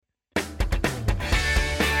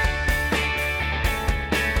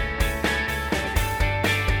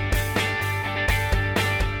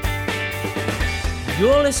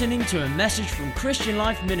You're listening to a message from Christian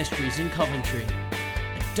Life Ministries in Coventry,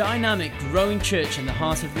 a dynamic, growing church in the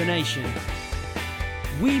heart of the nation.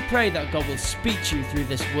 We pray that God will speak to you through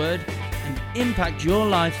this word and impact your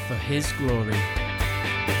life for His glory.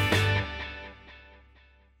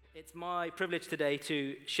 It's my privilege today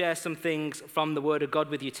to share some things from the Word of God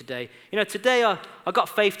with you today. You know, today I got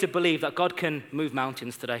faith to believe that God can move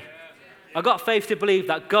mountains today. I got faith to believe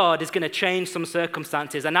that God is going to change some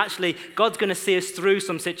circumstances, and actually God's going to see us through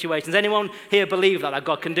some situations. Anyone here believe that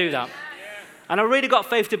God can do that? And I really got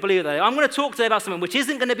faith to believe that. I'm going to talk today about something which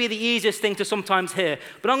isn't going to be the easiest thing to sometimes hear,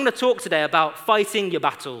 but I'm going to talk today about fighting your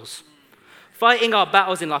battles. Fighting our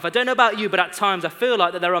battles in life. I don't know about you, but at times I feel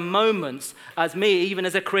like that there are moments, as me, even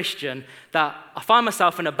as a Christian, that I find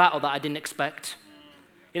myself in a battle that I didn't expect.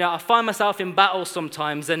 You know, I find myself in battles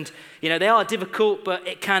sometimes, and, you know, they are difficult, but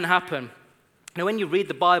it can happen. You know, when you read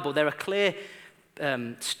the Bible, there are clear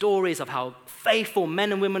stories of how faithful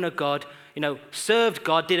men and women of God, you know, served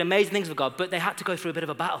God, did amazing things for God, but they had to go through a bit of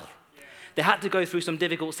a battle. They had to go through some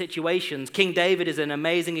difficult situations. King David is an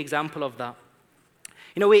amazing example of that.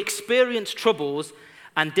 You know, we experience troubles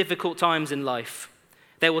and difficult times in life.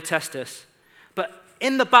 They will test us. But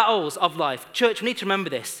in the battles of life, church, we need to remember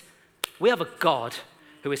this. We have a God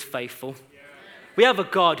who is faithful. We have a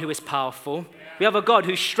God who is powerful. We have a God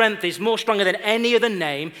whose strength is more stronger than any other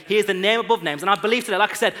name. He is the name above names. And I believe today, like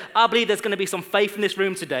I said, I believe there's going to be some faith in this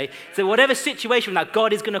room today. So whatever situation that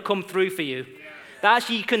God is going to come through for you, that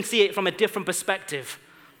actually you can see it from a different perspective.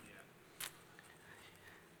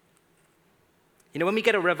 You know, when we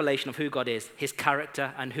get a revelation of who God is, His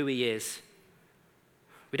character and who He is,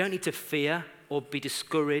 we don't need to fear or be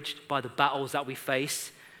discouraged by the battles that we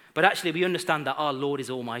face, but actually we understand that our Lord is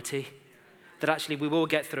almighty, that actually we will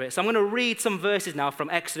get through it. So I'm going to read some verses now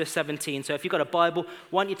from Exodus 17. So if you've got a Bible,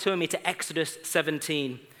 why don't you turn me to Exodus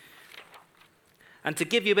 17. And to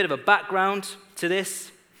give you a bit of a background to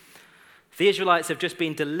this, the Israelites have just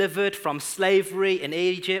been delivered from slavery in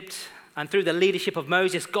Egypt, and through the leadership of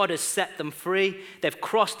Moses, God has set them free. They've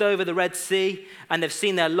crossed over the Red Sea, and they've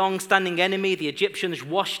seen their long-standing enemy, the Egyptians,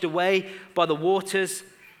 washed away by the waters.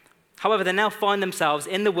 However, they now find themselves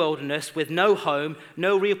in the wilderness with no home,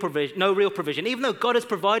 no real provision. Even though God has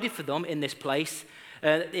provided for them in this place,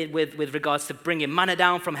 with regards to bringing manna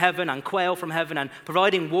down from heaven and quail from heaven and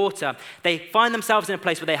providing water, they find themselves in a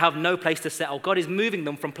place where they have no place to settle. God is moving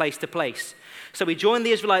them from place to place. So we join the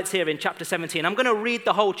Israelites here in chapter 17. I'm going to read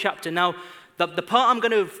the whole chapter. Now, the part I'm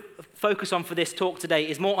going to focus on for this talk today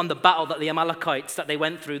is more on the battle that the Amalekites that they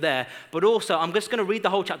went through there. But also, I'm just going to read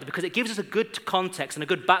the whole chapter because it gives us a good context and a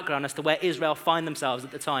good background as to where Israel find themselves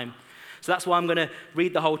at the time. So that's why I'm going to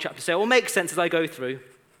read the whole chapter. So it will make sense as I go through.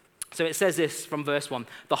 So it says this from verse 1.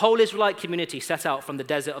 The whole Israelite community set out from the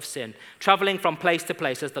desert of Sin, traveling from place to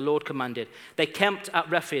place as the Lord commanded. They camped at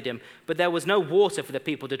Rephidim, but there was no water for the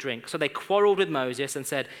people to drink. So they quarreled with Moses and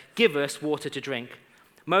said, "Give us water to drink."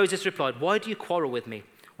 Moses replied, "Why do you quarrel with me?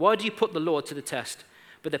 Why do you put the Lord to the test?"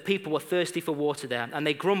 But the people were thirsty for water there, and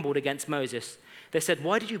they grumbled against Moses. They said,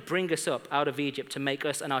 "Why did you bring us up out of Egypt to make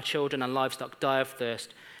us and our children and livestock die of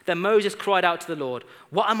thirst?" Then Moses cried out to the Lord,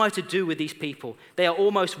 "What am I to do with these people? They are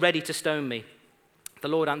almost ready to stone me." The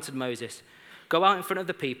Lord answered Moses, "Go out in front of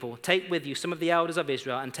the people, take with you some of the elders of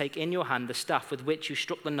Israel, and take in your hand the staff with which you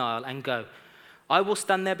struck the Nile, and go. I will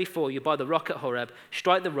stand there before you by the rock at Horeb,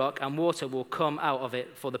 strike the rock, and water will come out of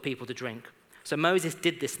it for the people to drink." So Moses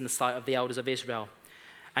did this in the sight of the elders of Israel.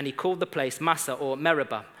 And he called the place Massah or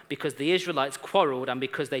Meribah, because the Israelites quarreled and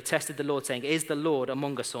because they tested the Lord, saying, "Is the Lord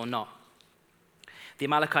among us or not?" The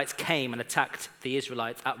Amalekites came and attacked the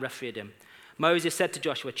Israelites at Rephidim. Moses said to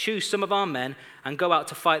Joshua, "Choose some of our men and go out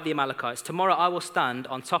to fight the Amalekites. Tomorrow I will stand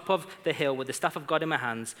on top of the hill with the staff of God in my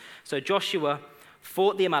hands." So Joshua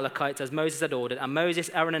fought the Amalekites as Moses had ordered, and Moses,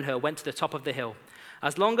 Aaron, and Hur went to the top of the hill.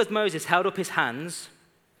 As long as Moses held up his hands,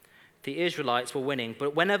 the Israelites were winning.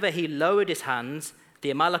 But whenever he lowered his hands, the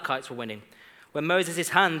Amalekites were winning. When Moses'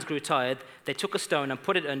 hands grew tired, they took a stone and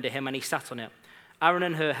put it under him, and he sat on it. Aaron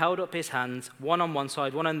and Hur held up his hands, one on one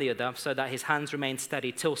side, one on the other, so that his hands remained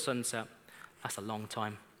steady till sunset. That's a long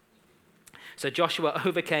time. So Joshua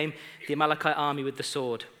overcame the Amalekite army with the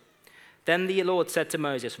sword. Then the Lord said to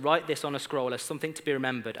Moses, "Write this on a scroll as something to be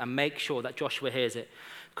remembered, and make sure that Joshua hears it,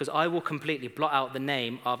 because I will completely blot out the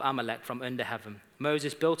name of Amalek from under heaven."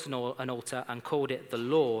 Moses built an altar and called it, "The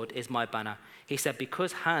Lord is my banner." He said,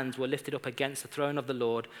 "Because hands were lifted up against the throne of the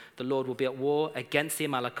Lord will be at war against the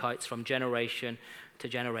Amalekites from generation to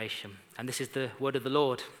generation." And this is the word of the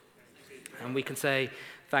Lord. And we can say,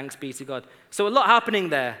 thanks be to God. So a lot happening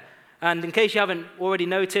there. And in case you haven't already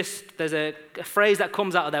noticed, there's a phrase that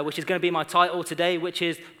comes out of there, which is going to be my title today, which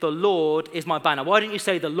is, the Lord is my banner. Why don't you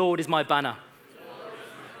say, the Lord is my banner?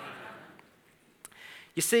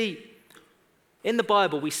 You see, in the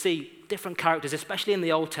Bible, we see different characters, especially in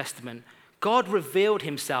the Old Testament. God revealed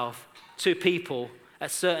himself to people at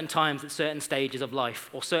certain times, at certain stages of life,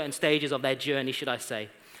 or certain stages of their journey, should I say.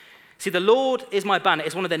 See, the Lord is my banner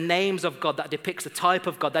is one of the names of God that depicts the type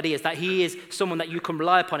of God that he is someone that you can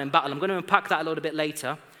rely upon in battle. I'm going to unpack that a little bit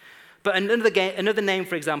later. But another name,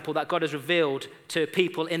 for example, that God has revealed to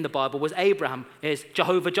people in the Bible was Abraham, is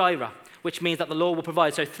Jehovah Jireh, which means that the Lord will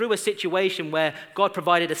provide. So through a situation where God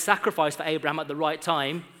provided a sacrifice for Abraham at the right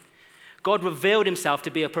time, God revealed himself to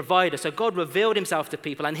be a provider. So God revealed himself to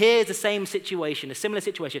people. And here's the same situation, a similar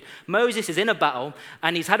situation. Moses is in a battle,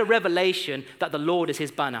 and he's had a revelation that the Lord is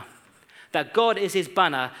his banner, that God is his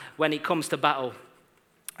banner when it comes to battle.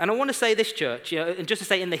 And I want to say this, church, and just to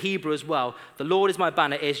say in the Hebrew as well, the Lord is my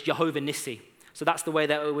banner is Jehovah Nissi. So that's the way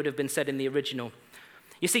that it would have been said in the original.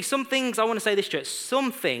 You see, some things, I want to say this, church,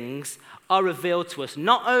 some things are revealed to us,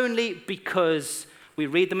 not only because we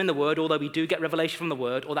read them in the Word, although we do get revelation from the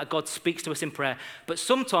Word, or that God speaks to us in prayer, but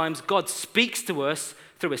sometimes God speaks to us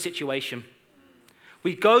through a situation.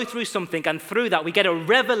 We go through something, and through that we get a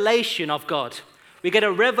revelation of God. We get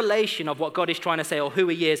a revelation of what God is trying to say or who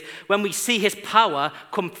he is when we see his power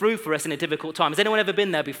come through for us in a difficult time. Has anyone ever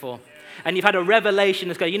been there before? And you've had a revelation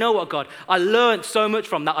that's going, you know what, God, I learned so much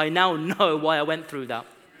from that. I now know why I went through that.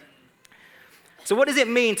 So what does it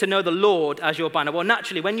mean to know the Lord as your banner? Well,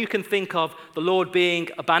 naturally, when you can think of the Lord being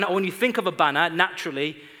a banner, or when you think of a banner,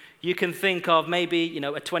 naturally, you can think of maybe, a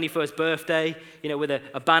 21st birthday, with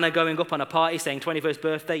a banner going up on a party saying 21st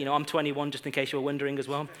birthday. I'm 21, just in case you were wondering as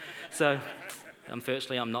well. So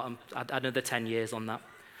unfortunately, I'm not. I'd add another 10 years on that.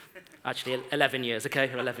 Actually, 11 years, okay?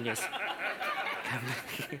 Or 11 years.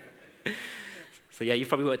 So yeah, you've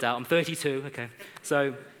probably worked out. I'm 32, okay.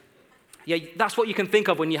 So yeah, that's what you can think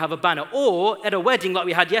of when you have a banner. Or at a wedding like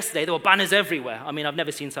we had yesterday, there were banners everywhere. I mean, I've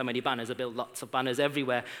never seen so many banners. I built lots of banners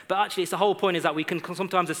everywhere. But actually, it's the whole point is that we can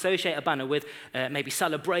sometimes associate a banner with maybe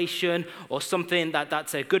celebration or something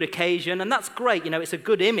that's a good occasion. And that's great, it's a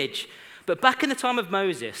good image. But back in the time of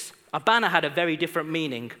Moses, a banner had a very different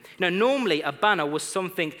meaning. Normally a banner was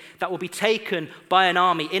something that would be taken by an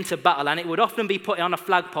army into battle, and it would often be put on a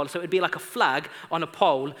flagpole. So it would be like a flag on a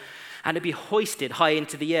pole, and it'd be hoisted high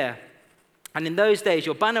into the air. And in those days,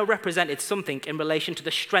 your banner represented something in relation to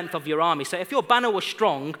the strength of your army. So if your banner was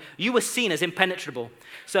strong, you were seen as impenetrable.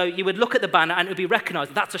 So you would look at the banner and it would be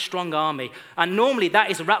recognized that's a strong army. And normally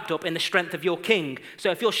that is wrapped up in the strength of your king.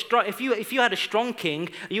 So if you had a strong king,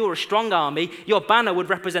 you were a strong army, your banner would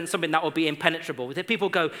represent something that would be impenetrable. People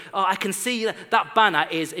go, oh, I can see that banner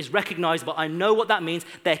is recognizable. I know what that means.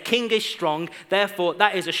 Their king is strong. Therefore,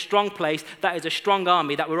 that is a strong place. That is a strong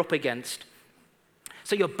army that we're up against.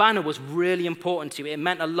 So your banner was really important to you. It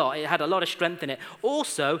meant a lot. It had a lot of strength in it.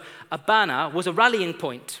 Also, a banner was a rallying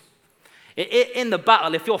point. In the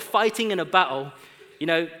battle, if you're fighting in a battle,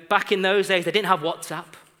 back in those days, they didn't have WhatsApp,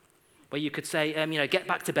 where you could say, get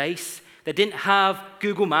back to base. They didn't have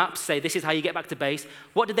Google Maps, say this is how you get back to base.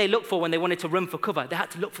 What did they look for when they wanted to run for cover? They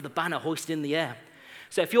had to look for the banner hoisted in the air.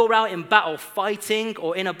 So if you're out in battle fighting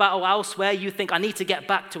or in a battle elsewhere, you think, I need to get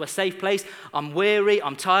back to a safe place. I'm weary,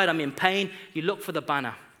 I'm tired, I'm in pain. You look for the banner.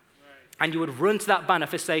 Right. And you would run to that banner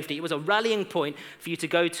for safety. It was a rallying point for you to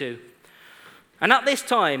go to. And at this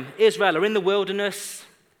time, Israel are in the wilderness.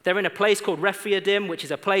 They're in a place called Rephidim, which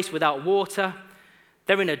is a place without water.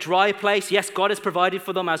 They're in a dry place. Yes, God has provided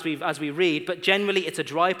for them as we read, but generally it's a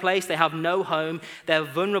dry place. They have no home. They're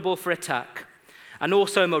vulnerable for attack. And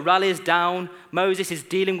also morale is down. Moses is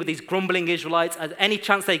dealing with these grumbling Israelites. At any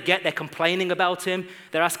chance they get, they're complaining about him.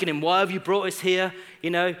 They're asking him, why have you brought us here?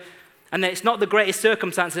 And it's not the greatest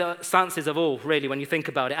circumstances of all, really, when you think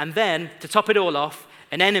about it. And then, to top it all off,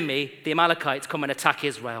 an enemy, the Amalekites, come and attack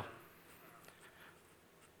Israel.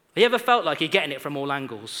 Have you ever felt like you're getting it from all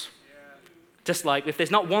angles? Just like if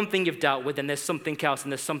there's not one thing you've dealt with, then there's something else,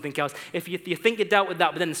 and there's something else. If you think you dealt with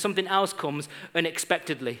that, but then something else comes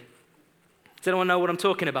unexpectedly. Does anyone know what I'm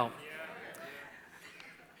talking about?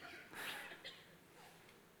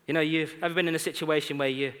 You've ever been in a situation where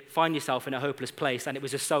you find yourself in a hopeless place and it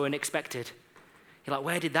was just so unexpected? You're like,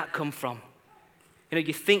 where did that come from?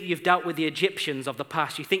 You think you've dealt with the Egyptians of the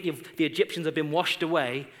past. You think the Egyptians have been washed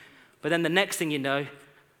away. But then the next thing you know,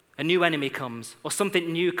 a new enemy comes or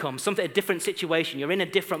something new comes, a different situation. You're in a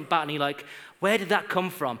different battle and you're like, where did that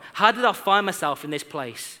come from? How did I find myself in this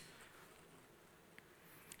place?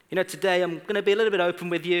 Today I'm going to be a little bit open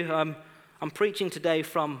with you. I'm preaching today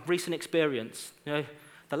from recent experience. The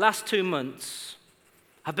last 2 months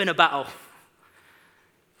have been a battle.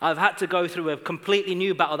 I've had to go through a completely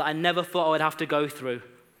new battle that I never thought I would have to go through.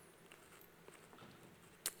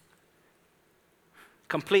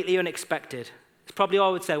 Completely unexpected. It's probably, I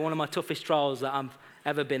would say, one of my toughest trials that I've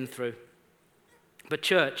ever been through. But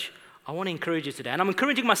church, I want to encourage you today. And I'm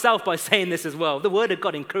encouraging myself by saying this as well. The Word of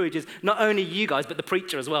God encourages not only you guys, but the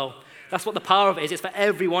preacher as well. That's what the power of it is. It's for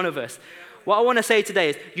every one of us. What I want to say today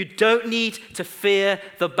is you don't need to fear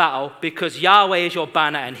the battle because Yahweh is your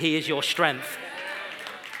banner and He is your strength.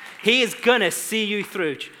 He is going to see you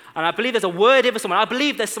through. And I believe there's a word here for someone. I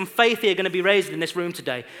believe there's some faith here going to be raised in this room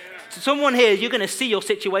today. So someone here, you're going to see your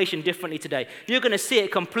situation differently today. You're going to see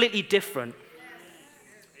it completely different.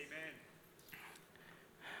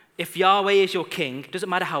 If Yahweh is your king, it doesn't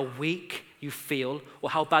matter how weak you feel or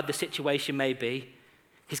how bad the situation may be,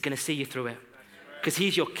 He's going to see you through it. Because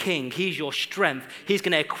He's your king, He's your strength. He's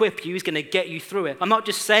going to equip you, He's going to get you through it. I'm not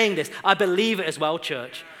just saying this, I believe it as well,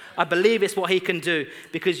 church. I believe it's what He can do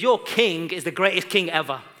because your king is the greatest king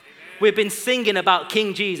ever. We've been singing about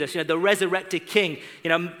King Jesus, the resurrected king.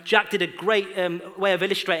 Jack did a great way of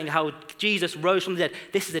illustrating how Jesus rose from the dead.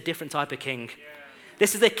 This is a different type of king.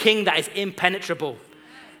 This is a king that is impenetrable.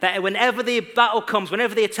 That whenever the battle comes,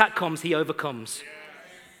 whenever the attack comes, He overcomes.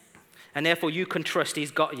 And therefore you can trust He's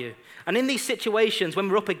got you. And in these situations, when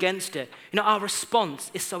we're up against it, our response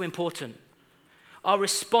is so important. Our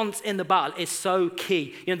response in the battle is so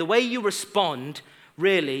key. The way you respond,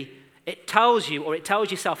 really, it tells you, or it tells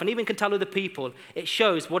yourself, and even can tell other people, it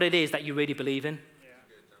shows what it is that you really believe in.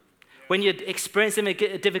 When you're experiencing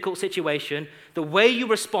a difficult situation, the way you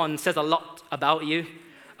respond says a lot about you,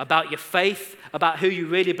 about your faith, about who you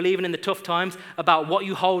really believe in the tough times, about what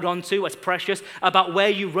you hold on to as precious, about where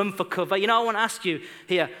you run for cover. I want to ask you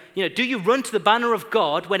here, do you run to the banner of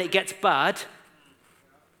God when it gets bad,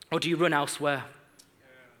 or do you run elsewhere?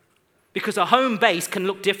 Because a home base can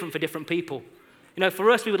look different for different people.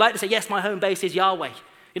 For us, we would like to say, yes, my home base is Yahweh.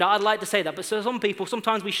 I'd like to say that, but for some people,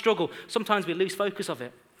 sometimes we struggle. Sometimes we lose focus of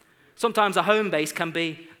it. Sometimes a home base can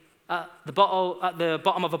be at the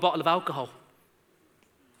bottom of a bottle of alcohol.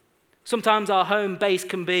 Sometimes our home base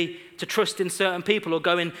can be to trust in certain people or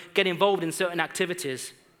get involved in certain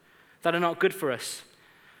activities that are not good for us.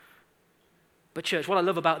 But church, what I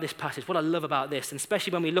love about this passage, what I love about this, and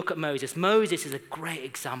especially when we look at Moses is a great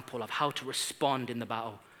example of how to respond in the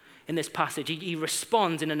battle. In this passage, he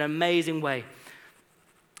responds in an amazing way.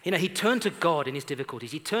 He turned to God in his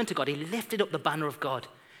difficulties. He turned to God. He lifted up the banner of God.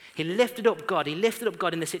 He lifted up God. He lifted up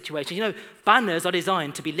God in the situation. Banners are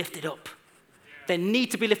designed to be lifted up. They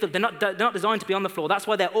need to be lifted up. They're not designed to be on the floor. That's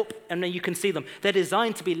why they're up and then you can see them. They're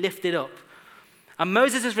designed to be lifted up. And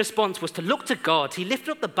Moses' response was to look to God. He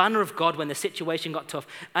lifted up the banner of God when the situation got tough,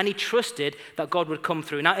 and he trusted that God would come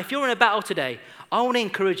through. Now, if you're in a battle today, I want to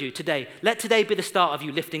encourage you today. Let today be the start of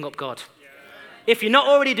you lifting up God. If you're not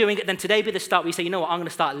already doing it, then today be the start where you say, I'm going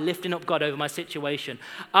to start lifting up God over my situation.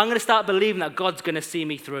 I'm going to start believing that God's going to see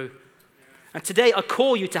me through. And today, I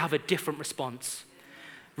call you to have a different response.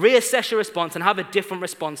 Reassess your response and have a different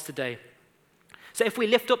response today. So if we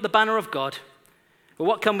lift up the banner of God, well,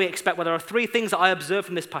 what can we expect? Well, there are three things that I observe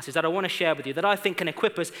from this passage that I want to share with you that I think can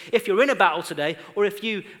equip us if you're in a battle today, or if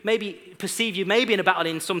you maybe perceive you may be in a battle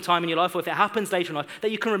in some time in your life, or if it happens later in life, that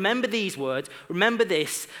you can remember these words, remember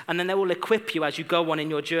this, and then they will equip you as you go on in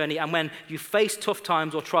your journey. And when you face tough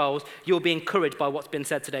times or trials, you'll be encouraged by what's been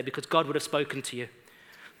said today because God would have spoken to you.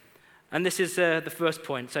 And this is the first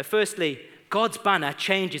point. So firstly, God's banner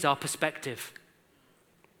changes our perspective.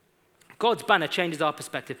 God's banner changes our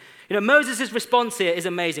perspective. Moses' response here is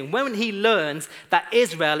amazing. When he learns that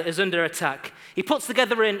Israel is under attack, he puts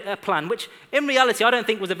together a plan, which in reality I don't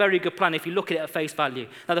think was a very good plan if you look at it at face value.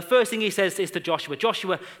 Now, the first thing he says is to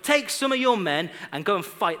Joshua, take some of your men and go and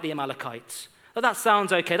fight the Amalekites. Well, that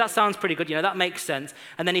sounds okay. That sounds pretty good. That makes sense.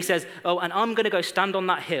 And then he says, and I'm going to go stand on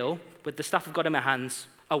that hill with the staff of God in my hands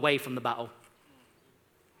away from the battle.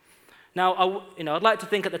 Now, I'd like to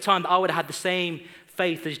think at the time that I would have had the same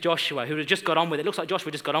faith as Joshua, who had just got on with it. It looks like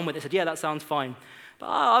Joshua just got on with it. Said, yeah, that sounds fine. But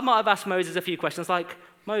I might have asked Moses a few questions like,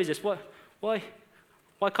 Moses, why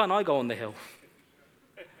can't I go on the hill?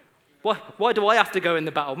 Why do I have to go in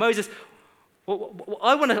the battle? Moses,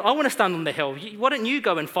 I want to stand on the hill. Why don't you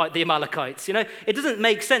go and fight the Amalekites? It doesn't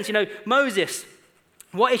make sense. Moses,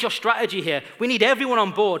 what is your strategy here? We need everyone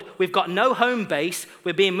on board. We've got no home base.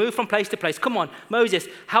 We're being moved from place to place. Come on, Moses,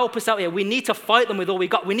 help us out here. We need to fight them with all we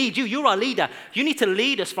got. We need you. You're our leader. You need to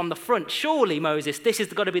lead us from the front. Surely, Moses, this has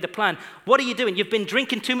got to be the plan. What are you doing? You've been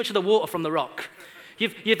drinking too much of the water from the rock.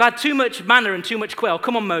 You've had too much manna and too much quail.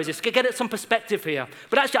 Come on, Moses, get some perspective here.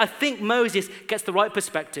 But actually, I think Moses gets the right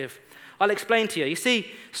perspective. I'll explain to you. You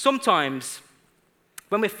see, sometimes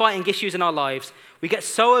When we're fighting issues in our lives, we get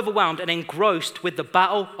so overwhelmed and engrossed with the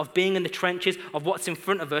battle of being in the trenches of what's in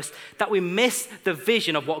front of us that we miss the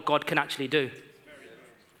vision of what God can actually do.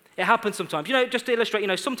 It happens sometimes. Just to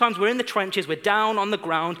illustrate, sometimes we're in the trenches, we're down on the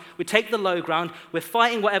ground, we take the low ground, we're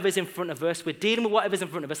fighting whatever's in front of us, we're dealing with whatever's in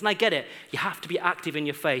front of us. And I get it. You have to be active in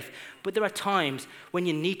your faith. But there are times when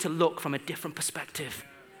you need to look from a different perspective.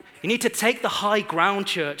 You need to take the high ground,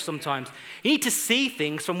 church, sometimes. You need to see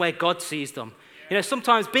things from where God sees them.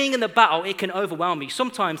 Sometimes being in the battle, it can overwhelm you.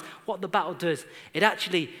 Sometimes what the battle does, it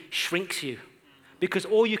actually shrinks you. Because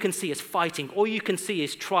all you can see is fighting. All you can see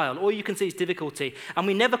is trial. All you can see is difficulty. And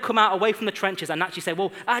we never come out away from the trenches and actually say,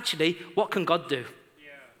 well, actually, what can God do? Yeah.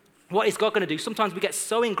 What is God going to do? Sometimes we get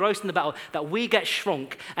so engrossed in the battle that we get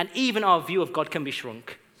shrunk, and even our view of God can be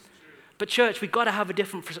shrunk. But church, we've got to have a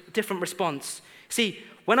different response. See,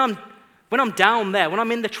 when I'm down there, when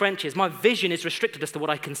I'm in the trenches, my vision is restricted as to what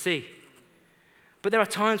I can see. But there are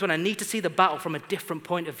times when I need to see the battle from a different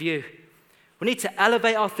point of view. We need to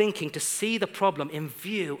elevate our thinking to see the problem in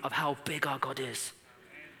view of how big our God is.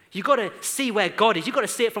 You've got to see where God is. You've got to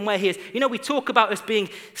see it from where he is. We talk about us being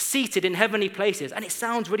seated in heavenly places, and it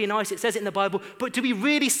sounds really nice. It says it in the Bible, but do we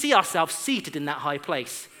really see ourselves seated in that high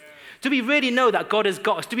place? Do we really know that God has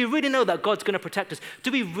got us? Do we really know that God's going to protect us?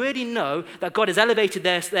 Do we really know that God has elevated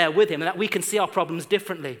us there with him and that we can see our problems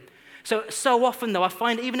differently? So often, though, I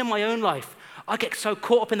find even in my own life, I get so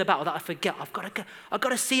caught up in the battle that I forget I've got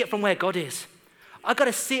to see it from where God is. I've got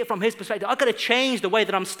to see it from his perspective. I've got to change the way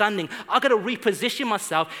that I'm standing. I've got to reposition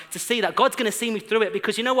myself to see that God's going to see me through it,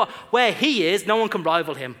 because you know what? Where he is, no one can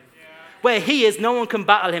rival him. Yeah. Where he is, no one can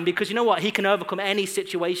battle him, because you know what? He can overcome any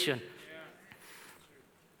situation. Yeah.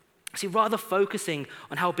 See, rather focusing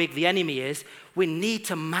on how big the enemy is, we need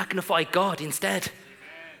to magnify God instead. Amen.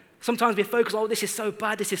 Sometimes we focus, oh, this is so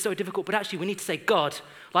bad, this is so difficult, but actually we need to say, God,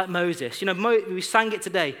 like Moses. We sang it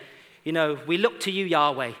today. We look to you,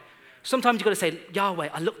 Yahweh. Sometimes you've got to say, Yahweh,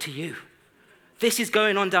 I look to you. This is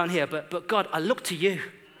going on down here, but God, I look to you.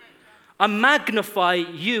 I magnify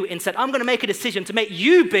you instead. I'm going to make a decision to make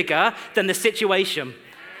you bigger than the situation.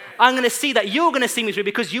 I'm going to see that you're going to see me through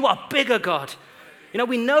because you are bigger, God.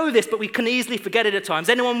 We know this, but we can easily forget it at times.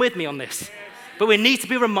 Anyone with me on this? But we need to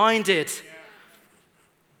be reminded.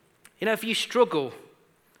 If you struggle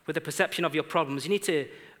with the perception of your problems, you need to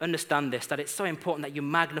understand this, that it's so important that you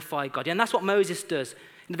magnify God. And that's what Moses does.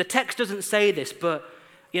 The text doesn't say this, but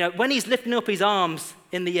when he's lifting up his arms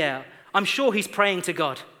in the air, I'm sure he's praying to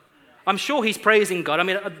God. I'm sure he's praising God.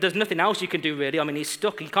 There's nothing else you can do really. He's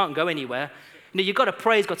stuck. He can't go anywhere. You've got to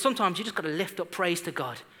praise God. Sometimes you just got to lift up praise to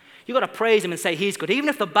God. You've got to praise him and say he's good. Even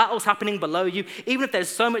if the battle's happening below you, even if there's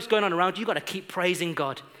so much going on around you, you've got to keep praising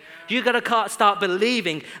God. You've got to start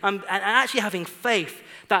believing and actually having faith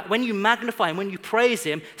that when you magnify him, when you praise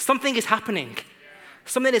him, something is happening.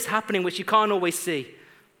 Something is happening which you can't always see.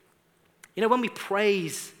 When we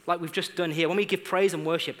praise, like we've just done here, when we give praise and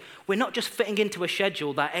worship, we're not just fitting into a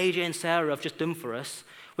schedule that AJ and Sarah have just done for us.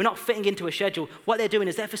 We're not fitting into a schedule. What they're doing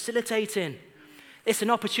is they're facilitating. It's an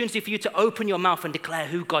opportunity for you to open your mouth and declare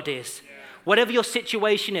who God is. Yeah. Whatever your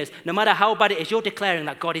situation is, no matter how bad it is, you're declaring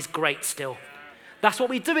that God is great still. Yeah. That's what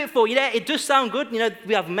we do it for. It does sound good.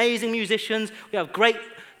 We have amazing musicians. We have great,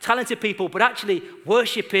 talented people. But actually,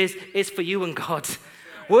 worship is for you and God.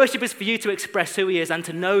 Worship is for you to express who he is and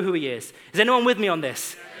to know who he is. Is anyone with me on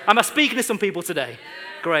this? Am I speaking to some people today?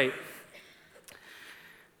 Great.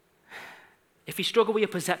 If you struggle with your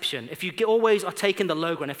perception, if you always are taking the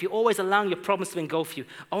low ground, if you're always allowing your problems to engulf you,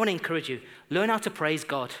 I want to encourage you, learn how to praise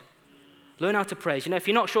God. Learn how to praise. If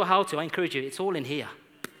you're not sure how to, I encourage you, it's all in here.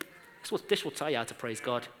 This will tell you how to praise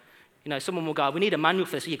God. Someone will go, we need a manual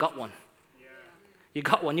for this. You got one. You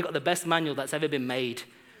got one. You got the best manual that's ever been made.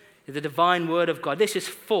 The divine word of God. This is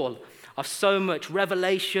full of so much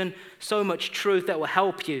revelation, so much truth that will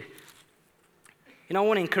help you. I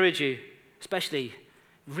want to encourage you, especially,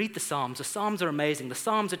 read the Psalms. The Psalms are amazing. The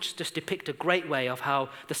Psalms just depict a great way of how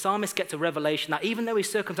the psalmist gets a revelation that even though his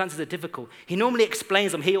circumstances are difficult, he normally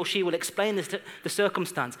explains them. He or she will explain the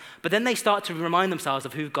circumstance. But then they start to remind themselves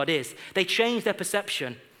of who God is. They change their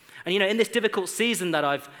perception. And in this difficult season that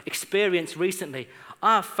I've experienced recently,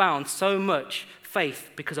 I've found so much faith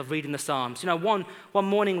because of reading the Psalms. One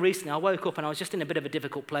morning recently, I woke up and I was just in a bit of a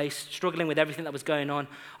difficult place, struggling with everything that was going on.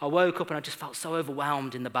 I woke up and I just felt so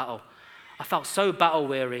overwhelmed in the battle. I felt so battle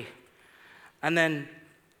weary. And then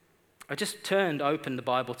I just opened the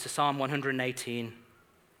Bible to Psalm 118.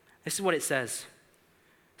 This is what it says.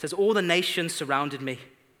 It says, all the nations surrounded me,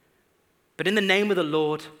 but in the name of the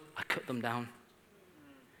Lord, I cut them down.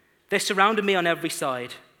 They surrounded me on every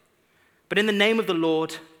side, but in the name of the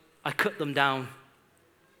Lord, I cut them down.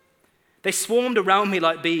 They swarmed around me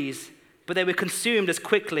like bees, but they were consumed as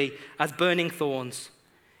quickly as burning thorns.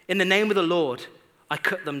 In the name of the Lord, I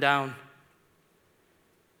cut them down.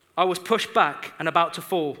 I was pushed back and about to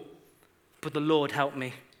fall, but the Lord helped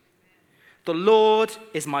me. The Lord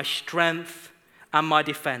is my strength and my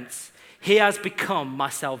defense. He has become my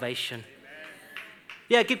salvation.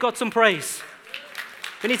 Yeah, give God some praise.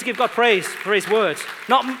 We need to give God praise for his word.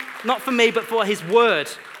 Not for me, but for his word.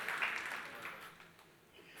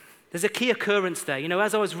 There's a key occurrence there.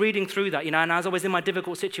 As I was reading through that, and as I was in my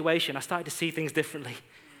difficult situation, I started to see things differently.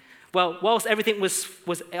 Well, whilst everything was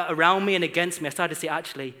around me and against me, I started to see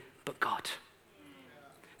actually, but God.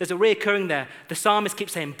 There's a reoccurring there. The psalmist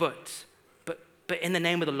keeps saying, but in the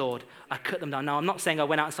name of the Lord, I cut them down. Now, I'm not saying I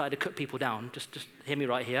went outside to cut people down. Just hear me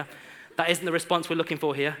right here. That isn't the response we're looking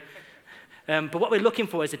for here. But what we're looking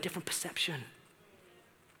for is a different perception.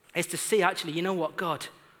 It's to see, actually, you know what, God,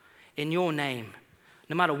 in your name,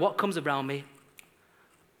 no matter what comes around me,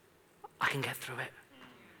 I can get through it.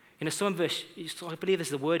 Some of us, I believe this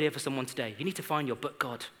is a word here for someone today. You need to find your but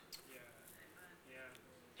God.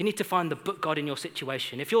 You need to find the but God in your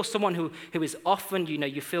situation. If you're someone who is often,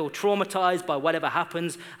 you feel traumatized by whatever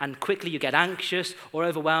happens and quickly you get anxious or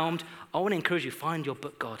overwhelmed, I want to encourage you, find your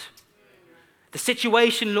but God. The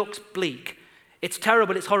situation looks bleak. It's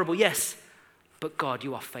terrible, it's horrible, yes. But God,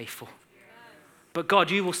 you are faithful. But God,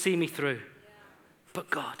 you will see me through. But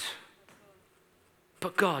God.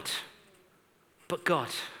 But God. But God.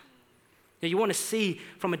 You want to see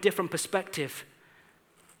from a different perspective.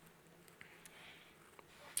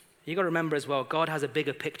 You've got to remember as well, God has a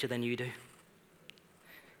bigger picture than you do.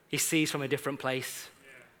 He sees from a different place.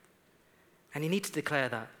 And you need to declare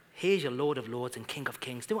that. Here's your Lord of Lords and King of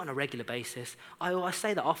Kings. Do it on a regular basis. I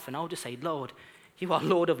say that often. I'll just say, Lord, you are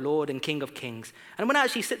Lord of Lords and King of Kings. And when I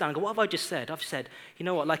actually sit down and go, what have I just said? I've said, you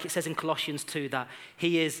know what, like it says in Colossians 2, that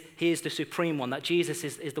he is the supreme one, that Jesus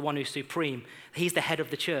is the one who's supreme. He's the head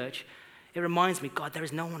of the church. It reminds me, God, there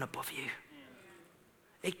is no one above you.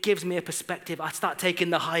 It gives me a perspective. I start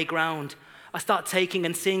taking the high ground. I start taking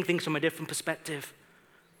and seeing things from a different perspective.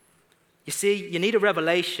 You see, you need a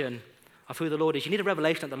revelation of who the Lord is. You need a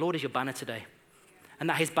revelation that the Lord is your banner today. And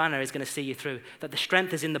that his banner is going to see you through. That the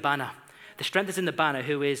strength is in the banner. The strength is in the banner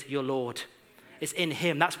who is your Lord. It's in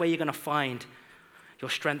him. That's where you're going to find your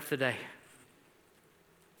strength today.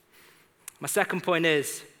 My second point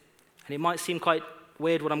is, and it might seem quite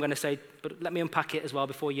weird what I'm going to say, but let me unpack it as well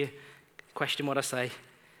before you question what I say.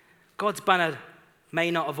 God's banner may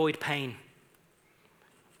not avoid pain.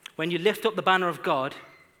 When you lift up the banner of God,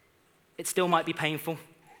 it still might be painful.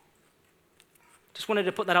 Just wanted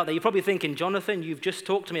to put that out there. You're probably thinking, Jonathan, you've just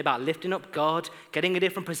talked to me about lifting up God, getting a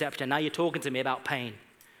different perception. Now you're talking to me about pain.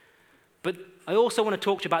 But I also want to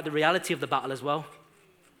talk to you about the reality of the battle as well,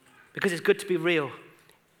 because it's good to be real.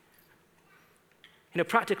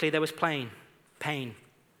 Practically there was pain.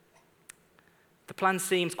 The plan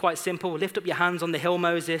seems quite simple. Lift up your hands on the hill,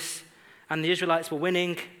 Moses, and the Israelites were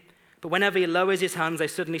winning. But whenever he lowers his hands, they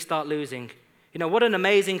suddenly start losing. What an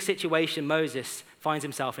amazing situation Moses finds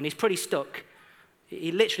himself in. He's pretty stuck.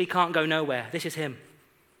 He literally can't go nowhere. This is him.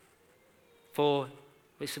 We're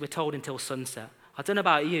told until sunset. I don't know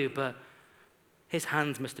about you, but his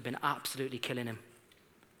hands must have been absolutely killing him.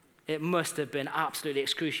 It must have been absolutely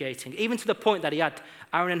excruciating, even to the point that he had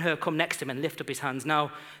Aaron and Hur come next to him and lift up his hands.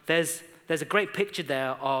 Now, there's a great picture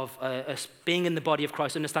there of us being in the body of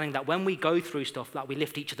Christ, understanding that when we go through stuff, that we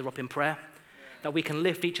lift each other up in prayer, that we can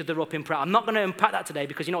lift each other up in prayer. I'm not going to unpack that today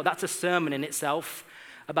because, that's a sermon in itself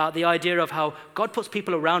about the idea of how God puts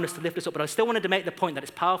people around us to lift us up. But I still wanted to make the point that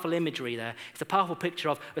it's powerful imagery there. It's a powerful picture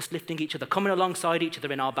of us lifting each other, coming alongside each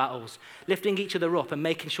other in our battles, lifting each other up and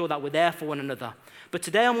making sure that we're there for one another. But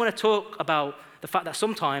today I'm going to talk about the fact that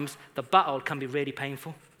sometimes the battle can be really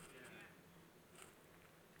painful.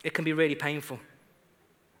 It can be really painful.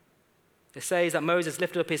 It says that Moses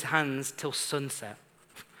lifted up his hands till sunset.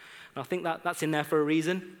 And I think that's in there for a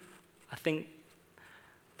reason. I think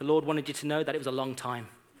the Lord wanted you to know that it was a long time.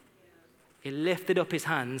 He lifted up his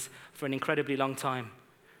hands for an incredibly long time.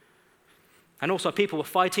 And also people were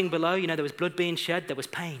fighting below. There was blood being shed. There was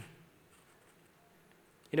pain.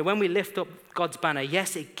 When we lift up God's banner,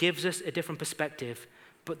 yes, it gives us a different perspective,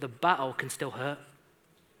 but the battle can still hurt.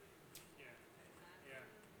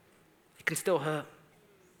 It can still hurt.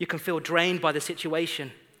 You can feel drained by the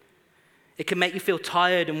situation. It can make you feel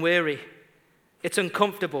tired and weary. It's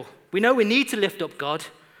uncomfortable. We know we need to lift up God,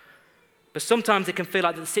 but sometimes it can feel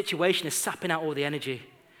like the situation is sapping out all the energy.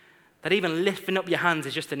 That even lifting up your hands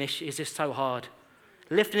is just an issue, is just so hard.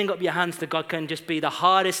 Lifting up your hands to God can just be the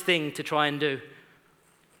hardest thing to try and do.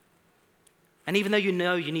 And even though you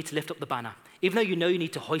know you need to lift up the banner, Even though you know you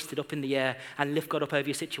need to hoist it up in the air and lift God up over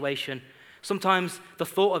your situation, sometimes the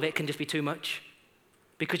thought of it can just be too much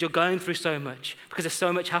because you're going through so much, because there's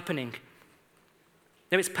so much happening.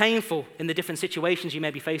 Now, it's painful in the different situations you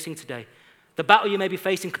may be facing today. The battle you may be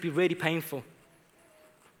facing could be really painful.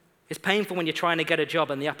 It's painful when you're trying to get a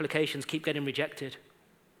job and the applications keep getting rejected.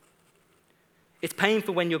 It's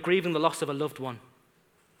painful when you're grieving the loss of a loved one.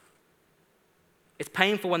 It's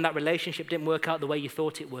painful when that relationship didn't work out the way you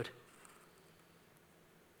thought it would.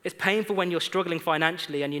 It's painful when you're struggling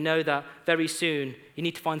financially and you know that very soon you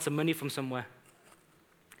need to find some money from somewhere.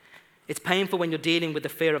 It's painful when you're dealing with the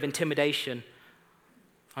fear of intimidation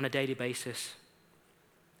on a daily basis.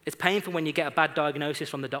 It's painful when you get a bad diagnosis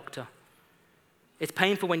from the doctor. It's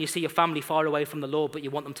painful when you see your family far away from the Lord, but you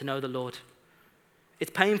want them to know the Lord.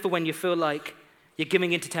 It's painful when you feel like you're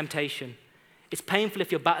giving into temptation. It's painful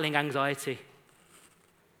if you're battling anxiety.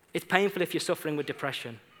 It's painful if you're suffering with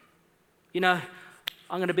depression. You know,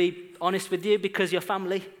 I'm going to be honest with you because you're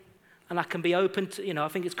family, and I can be open to, I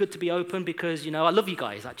think it's good to be open because, I love you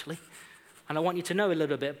guys, actually. And I want you to know a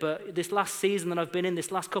little bit, but this last season that I've been in,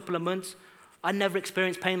 this last couple of months, I never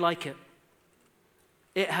experienced pain like it.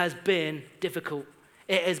 It has been difficult.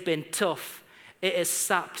 It has been tough. It has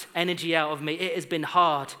sapped energy out of me. It has been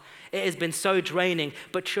hard. It has been so draining.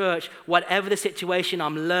 But church, whatever the situation,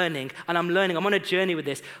 I'm learning. I'm on a journey with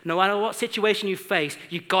this. No matter what situation you face,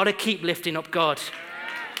 you've got to keep lifting up God.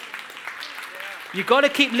 You've got to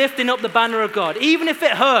keep lifting up the banner of God. Even if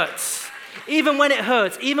it hurts, even when it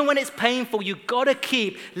hurts, even when it's painful, you've got to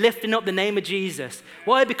keep lifting up the name of Jesus.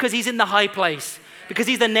 Why? Because he's in the high place. Because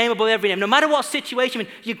he's the name above every name. No matter what situation,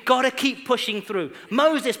 you've got to keep pushing through.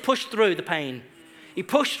 Moses pushed through the pain. He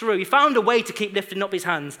pushed through. He found a way to keep lifting up his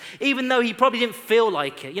hands, even though he probably didn't feel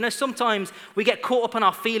like it. Sometimes we get caught up on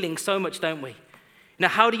our feelings so much, don't we?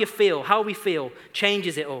 How do you feel? How we feel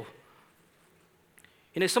changes it all.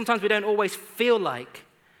 Sometimes we don't always feel like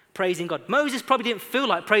praising God. Moses probably didn't feel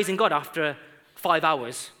like praising God after 5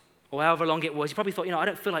 hours or however long it was. He probably thought, I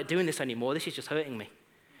don't feel like doing this anymore. This is just hurting me.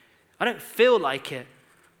 I don't feel like it.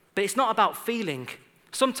 But it's not about feeling.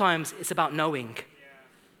 Sometimes it's about knowing.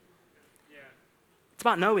 It's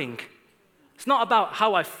about knowing. It's not about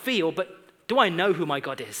how I feel, but do I know who my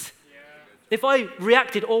God is? If I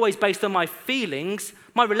reacted always based on my feelings,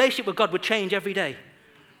 my relationship with God would change every day.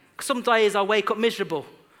 Some days I wake up miserable.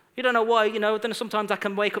 You don't know why, then sometimes I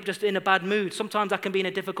can wake up just in a bad mood. Sometimes I can be in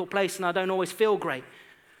a difficult place and I don't always feel great.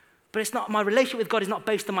 But it's not, my relationship with God is not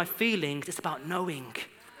based on my feelings, it's about knowing.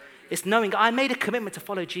 It's knowing I made a commitment to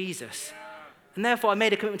follow Jesus. And therefore I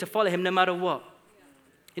made a commitment to follow him no matter what.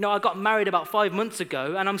 I got married about 5 months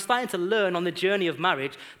ago and I'm starting to learn on the journey of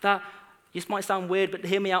marriage that, this might sound weird, but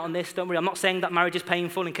hear me out on this, don't worry. I'm not saying that marriage is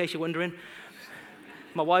painful in case you're wondering.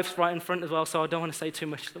 My wife's right in front as well, so I don't want to say too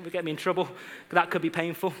much. That would get me in trouble. That could be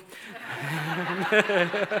painful.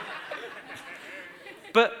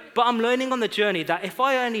 But I'm learning on the journey that if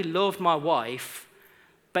I only loved my wife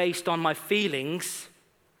based on my feelings,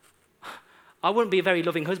 I wouldn't be a very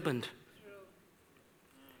loving husband.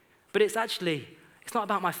 But it's not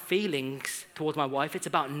about my feelings towards my wife. It's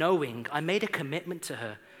about knowing I made a commitment to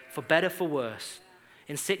her, for better, for worse,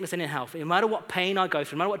 in sickness and in health. No matter what pain I go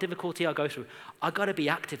through, no matter what difficulty I go through, I've got to be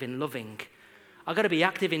active in loving. I've got to be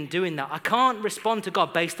active in doing that. I can't respond to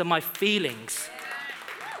God based on my feelings.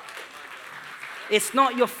 It's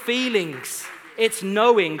not your feelings. It's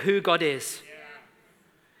knowing who God is.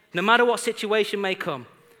 No matter what situation may come.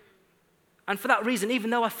 And for that reason, even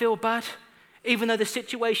though I feel bad, even though the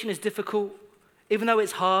situation is difficult, even though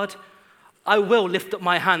it's hard, I will lift up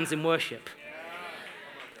my hands in worship.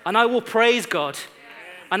 And I will praise God.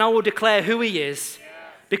 And I will declare who he is.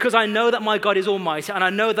 Because I know that my God is almighty and I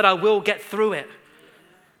know that I will get through it.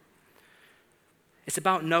 It's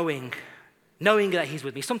about knowing that he's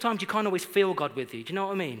with me. Sometimes you can't always feel God with you. Do you know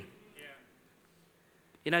what I mean?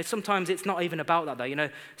 Sometimes it's not even about that though.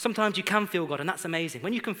 Sometimes you can feel God and that's amazing.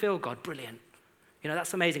 When you can feel God, brilliant.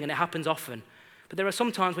 That's amazing and it happens often. But there are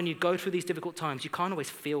some times when you go through these difficult times, you can't always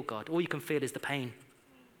feel God. All you can feel is the pain.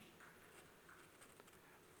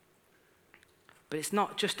 But it's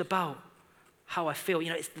not just about how I feel.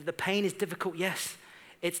 The pain is difficult, yes.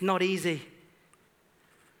 It's not easy.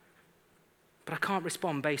 But I can't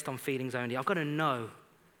respond based on feelings only. I've got to know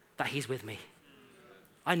that he's with me.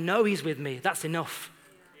 I know he's with me. That's enough.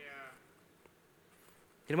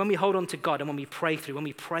 When we hold on to God and when we pray through, when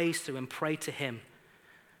we praise through and pray to him,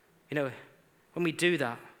 when we do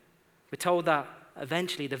that, we're told that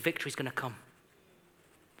eventually the victory is going to come.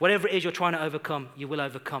 Whatever it is you're trying to overcome, you will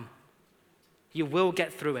overcome. You will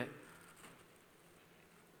get through it.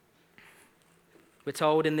 We're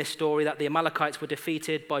told in this story that the Amalekites were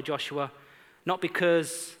defeated by Joshua not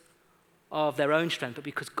because of their own strength, but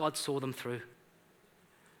because God saw them through.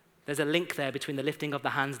 There's a link there between the lifting of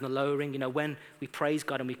the hands and the lowering. When we praise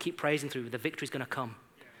God and we keep praising through, the victory's going to come.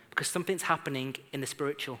 Because something's happening in the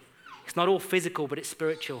spiritual. It's not all physical, but it's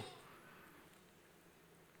spiritual.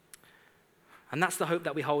 And that's the hope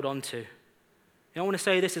that we hold on to. I want to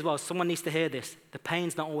say this as well. Someone needs to hear this. The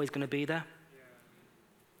pain's not always going to be there.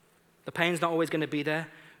 The pain's not always going to be there.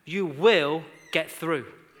 You will get through.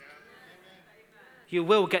 You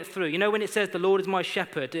will get through. When it says, the Lord is my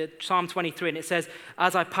shepherd, Psalm 23, and it says,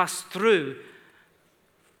 as I pass through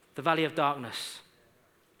the valley of darkness.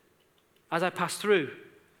 As I pass through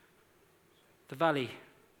the valley.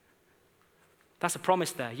 That's a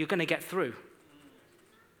promise there. You're going to get through.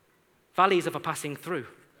 Valleys of a passing through.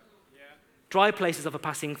 Dry places of a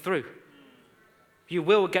passing through. You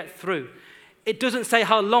will get through. It doesn't say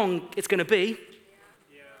how long it's going to be,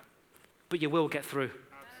 but you will get through.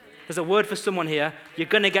 There's a word for someone here. You're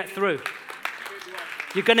going to get through.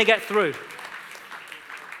 You're going to get through.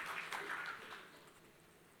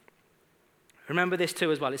 Remember this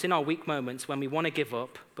too as well. It's in our weak moments when we want to give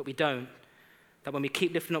up, but we don't. That when we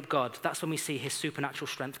keep lifting up God, that's when we see his supernatural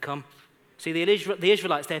strength come. See, the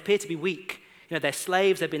Israelites, they appear to be weak. They're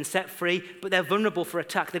slaves, they've been set free, but they're vulnerable for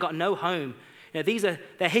attack. They've got no home.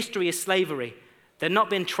 Their history is slavery. They've not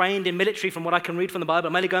been trained in military from what I can read from the Bible.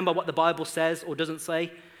 I'm only going by what the Bible says or doesn't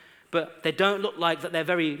say. But they don't look like that they're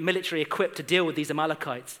very military equipped to deal with these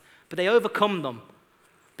Amalekites. But they overcome them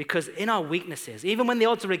because in our weaknesses, even when the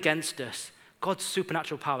odds are against us, God's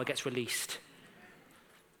supernatural power gets released.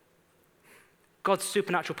 God's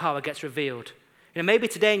supernatural power gets revealed. Maybe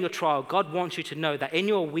today in your trial, God wants you to know that in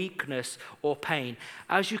your weakness or pain,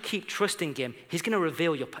 as you keep trusting him, he's going to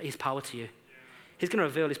reveal his power to you. He's going to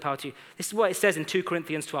reveal his power to you. This is what it says in 2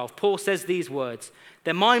 Corinthians 12. Paul says these words.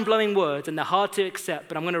 They're mind-blowing words and they're hard to accept,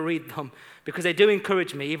 but I'm going to read them because they do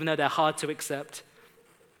encourage me, even though they're hard to accept.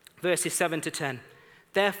 Verses 7 to 10.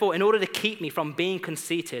 Therefore, in order to keep me from being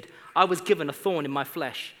conceited, I was given a thorn in my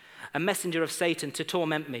flesh, a messenger of Satan to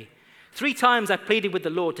torment me. 3 times I pleaded with the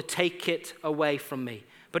Lord to take it away from me.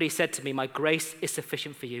 But he said to me, my grace is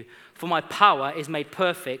sufficient for you, for my power is made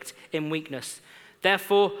perfect in weakness.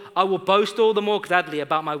 Therefore, I will boast all the more gladly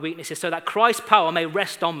about my weaknesses, so that Christ's power may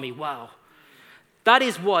rest on me. Wow. That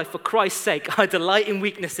is why, for Christ's sake, I delight in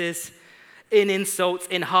weaknesses, in insults,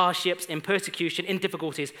 in hardships, in persecution, in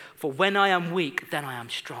difficulties. For when I am weak, then I am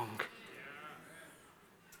strong.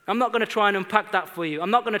 I'm not going to try and unpack that for you.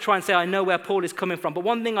 I'm not going to try and say I know where Paul is coming from. But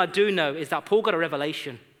one thing I do know is that Paul got a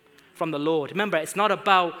revelation from the Lord. Remember, it's not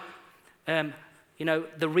about the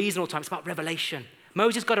reasonable time. It's about revelation.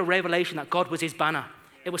 Moses got a revelation that God was his banner.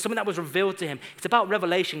 It was something that was revealed to him. It's about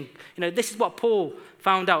revelation. This is what Paul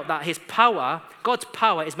found out, that his power, God's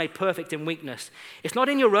power, is made perfect in weakness. It's not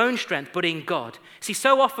in your own strength, but in God. See,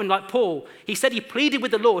 so often, like Paul, he said he pleaded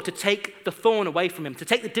with the Lord to take the thorn away from him, to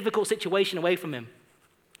take the difficult situation away from him.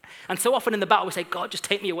 And so often in the battle, we say, God, just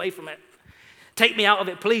take me away from it. Take me out of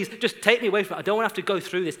it, please. Just take me away from it. I don't want to have to go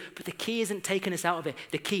through this. But the key isn't taking us out of it.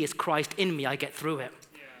 The key is Christ in me. I get through it.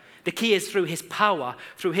 The key is through his power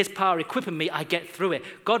equipping me, I get through it.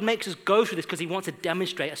 God makes us go through this because he wants to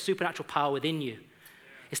demonstrate a supernatural power within you.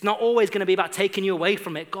 It's not always going to be about taking you away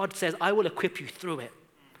from it. God says, I will equip you through it.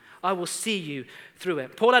 I will see you through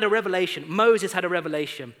it. Paul had a revelation. Moses had a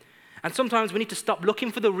revelation. And sometimes we need to stop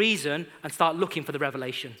looking for the reason and start looking for the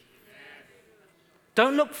revelation.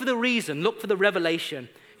 Don't look for the reason, look for the revelation.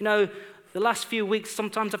 The last few weeks,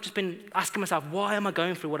 sometimes I've just been asking myself, why am I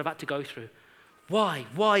going through what I've had to go through? Why?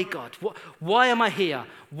 Why, God? Why am I here?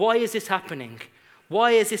 Why is this happening?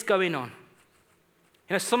 Why is this going on?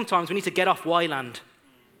 Sometimes we need to get off why land.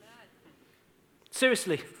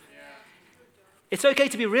 Seriously. It's okay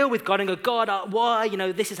to be real with God and go, God, why?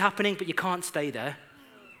 This is happening, but you can't stay there.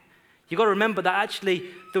 You've got to remember that actually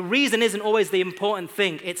the reason isn't always the important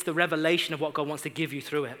thing. It's the revelation of what God wants to give you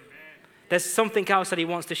through it. There's something else that he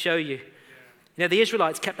wants to show you. The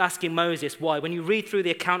Israelites kept asking Moses why. When you read through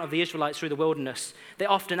the account of the Israelites through the wilderness, they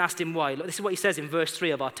often asked him why. Look, this is what he says in verse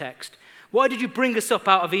 3 of our text. Why did you bring us up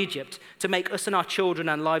out of Egypt to make us and our children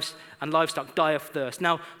and livestock die of thirst?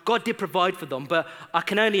 Now, God did provide for them, but I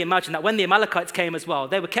can only imagine that when the Amalekites came as well,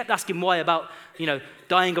 they were kept asking why about,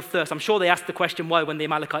 dying of thirst. I'm sure they asked the question why when the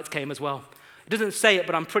Amalekites came as well. It doesn't say it,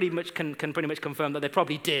 but I'm pretty much can pretty much confirm that they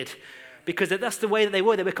probably did. Because that's the way that they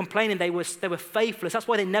were. They were complaining. They were faithless. That's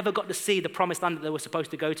why they never got to see the promised land that they were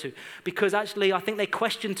supposed to go to. Because actually, I think they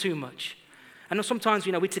questioned too much. And sometimes,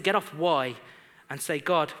 we need to get off why and say,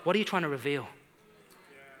 God, what are you trying to reveal?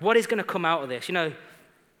 What is going to come out of this? In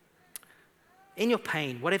your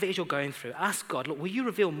pain, whatever it is you're going through, ask God, look, will you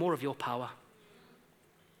reveal more of your power?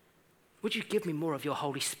 Would you give me more of your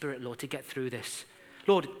Holy Spirit, Lord, to get through this?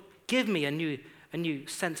 Lord, give me a new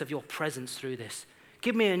sense of your presence through this.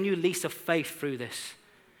 Give me a new lease of faith through this.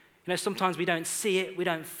 You know, sometimes we don't see it, we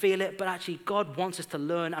don't feel it, but actually God wants us to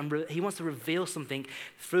learn and he wants to reveal something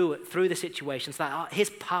through the situation so that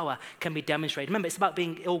his power can be demonstrated. Remember, it's about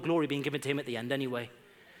all glory being given to him at the end anyway.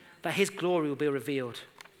 That his glory will be revealed.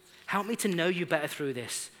 Help me to know you better through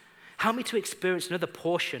this. Help me to experience another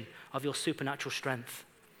portion of your supernatural strength.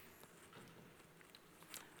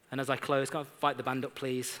 And as I close, can I invite the band up,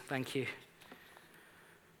 please? Thank you.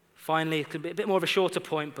 Finally, it could be a bit more of a shorter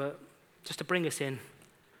point, but just to bring us in.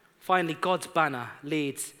 Finally, God's banner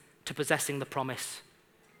leads to possessing the promise.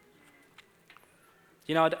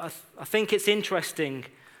 You know, I think it's interesting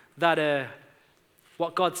that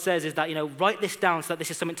what God says is that, you know, write this down so that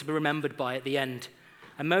this is something to be remembered by at the end.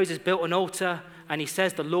 And Moses built an altar, and he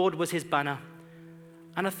says the Lord was his banner.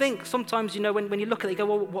 And I think sometimes, you know, when you look at it, you go,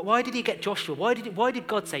 well, why did he get Joshua? Why did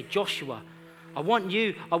God say, Joshua, I want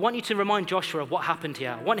you to remind Joshua of what happened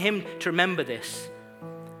here. I want him to remember this.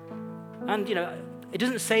 And, you know, it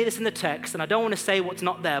doesn't say this in the text, and I don't want to say what's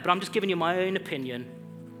not there, but I'm just giving you my own opinion.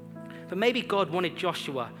 But maybe God wanted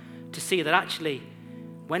Joshua to see that actually,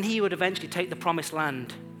 when he would eventually take the promised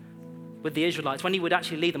land with the Israelites, when he would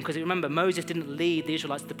actually lead them, because remember, Moses didn't lead the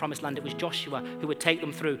Israelites to the promised land, it was Joshua who would take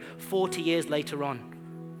them through 40 years later on.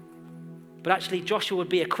 But actually, Joshua would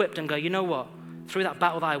be equipped and go, you know what? Through that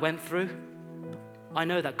battle that I went through, I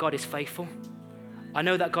know that God is faithful. I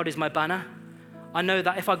know that God is my banner. I know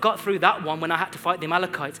that if I got through that one when I had to fight the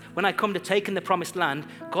Amalekites, when I come to taking the promised land,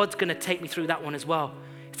 God's going to take me through that one as well.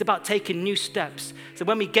 It's about taking new steps. So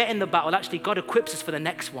when we get in the battle, actually God equips us for the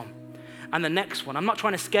next one and the next one. I'm not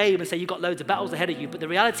trying to scare you and say you've got loads of battles ahead of you, but the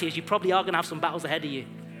reality is you probably are going to have some battles ahead of you.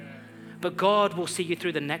 But God will see you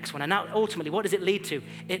through the next one. And now ultimately, what does it lead to?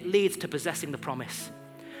 It leads to possessing the promise.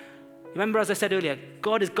 Remember, as I said earlier,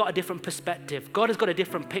 God has got a different perspective. God has got a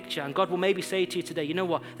different picture. And God will maybe say to you today, you know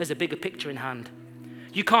what? There's a bigger picture in hand.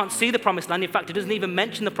 You can't see the promised land. In fact, it doesn't even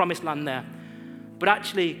mention the promised land there. But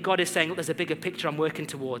actually, God is saying, look, there's a bigger picture I'm working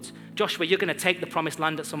towards. Joshua, you're going to take the promised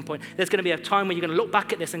land at some point. There's going to be a time when you're going to look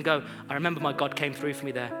back at this and go, I remember my God came through for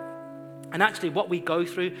me there. And actually, what we go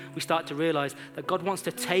through, we start to realize that God wants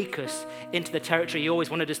to take us into the territory he always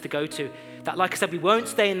wanted us to go to. That, like I said, we won't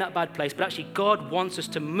stay in that bad place, but actually God wants us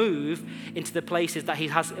to move into the places that he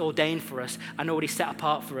has ordained for us and already set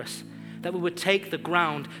apart for us. That we would take the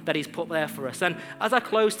ground that he's put there for us. And as I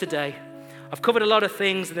close today, I've covered a lot of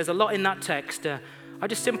things, and there's a lot in that text. I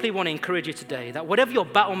just simply want to encourage you today that whatever your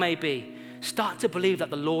battle may be, start to believe that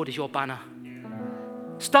the Lord is your banner.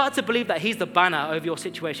 Start to believe that he's the banner over your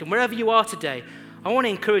situation. Wherever you are today, I want to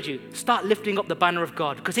encourage you, start lifting up the banner of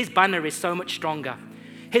God, because his banner is so much stronger.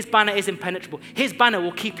 His banner is impenetrable. His banner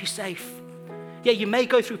will keep you safe. Yeah, you may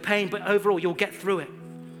go through pain, but overall you'll get through it.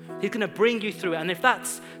 He's going to bring you through it. And if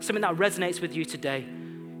that's something that resonates with you today,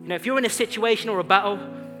 you know, if you're in a situation or a battle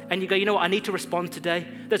and you go, you know what, I need to respond today.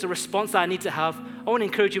 There's a response that I need to have. I want to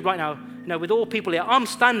encourage you right now, you know, with all people here, I'm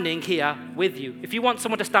standing here with you. If you want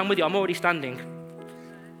someone to stand with you, I'm already standing.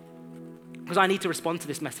 Because I need to respond to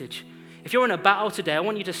this message. If you're in a battle today, I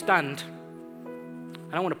want you to stand.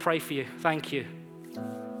 And I want to pray for you. Thank you.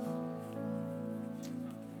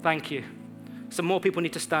 Thank you. Some more people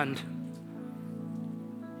need to stand.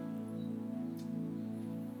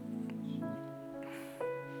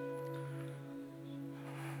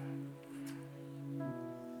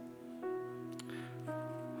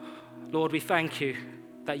 Lord, we thank you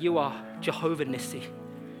that you are Jehovah Nissi,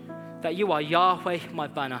 that you are Yahweh, my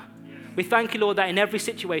banner. We thank you, Lord, that in every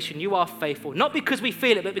situation you are faithful, not because we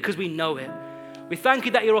feel it, but because we know it. We thank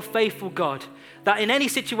you that you're a faithful God, that in any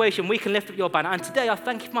situation we can lift up your banner. And today I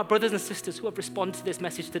thank you for my brothers and sisters who have responded to this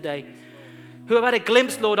message today, who have had a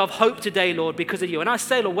glimpse, Lord, of hope today, Lord, because of you. And I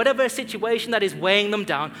say, Lord, whatever situation that is weighing them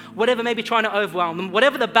down, whatever may be trying to overwhelm them,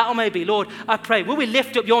 whatever the battle may be, Lord, I pray, will we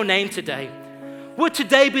lift up your name today? Would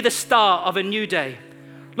today be the start of a new day?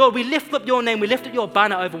 Lord, we lift up your name, we lift up your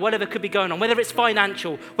banner over whatever could be going on, whether it's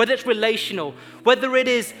financial, whether it's relational, whether it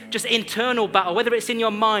is just internal battle, whether it's in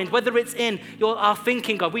your mind, whether it's in our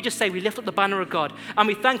thinking, God. We just say we lift up the banner of God, and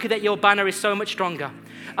we thank you that your banner is so much stronger.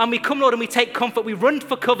 And we come, Lord, and we take comfort. We run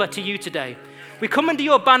for cover to you today. We come under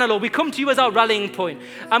your banner, Lord. We come to you as our rallying point,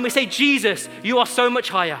 and we say, Jesus, you are so much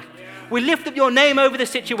higher. We lift up your name over the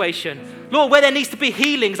situation. Lord, where there needs to be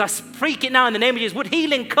healings, I speak it now in the name of Jesus. Would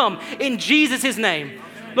healing come in Jesus' name?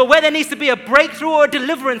 Lord, where there needs to be a breakthrough or a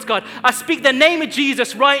deliverance, God, I speak the name of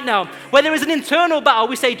Jesus right now. Where there is an internal battle,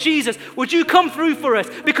 we say, Jesus, would you come through for us?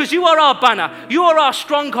 Because you are our banner. You are our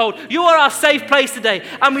stronghold. You are our safe place today.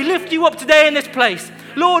 And we lift you up today in this place.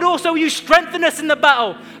 Lord, also will you strengthen us in the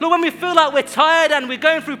battle. Lord, when we feel like we're tired and we're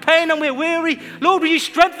going through pain and we're weary, Lord, will you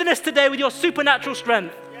strengthen us today with your supernatural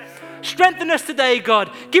strength? Strengthen us today, God.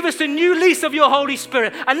 Give us a new lease of your Holy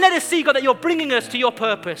Spirit. And let us see, God, that you're bringing us to your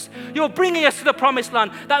purpose. You're bringing us to the promised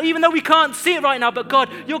land. That even though we can't see it right now, but God,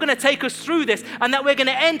 you're going to take us through this. And that we're going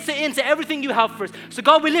to enter into everything you have for us. So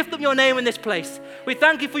God, we lift up your name in this place. We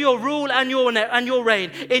thank you for your rule and your reign.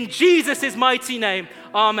 In Jesus' mighty name,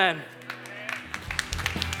 amen.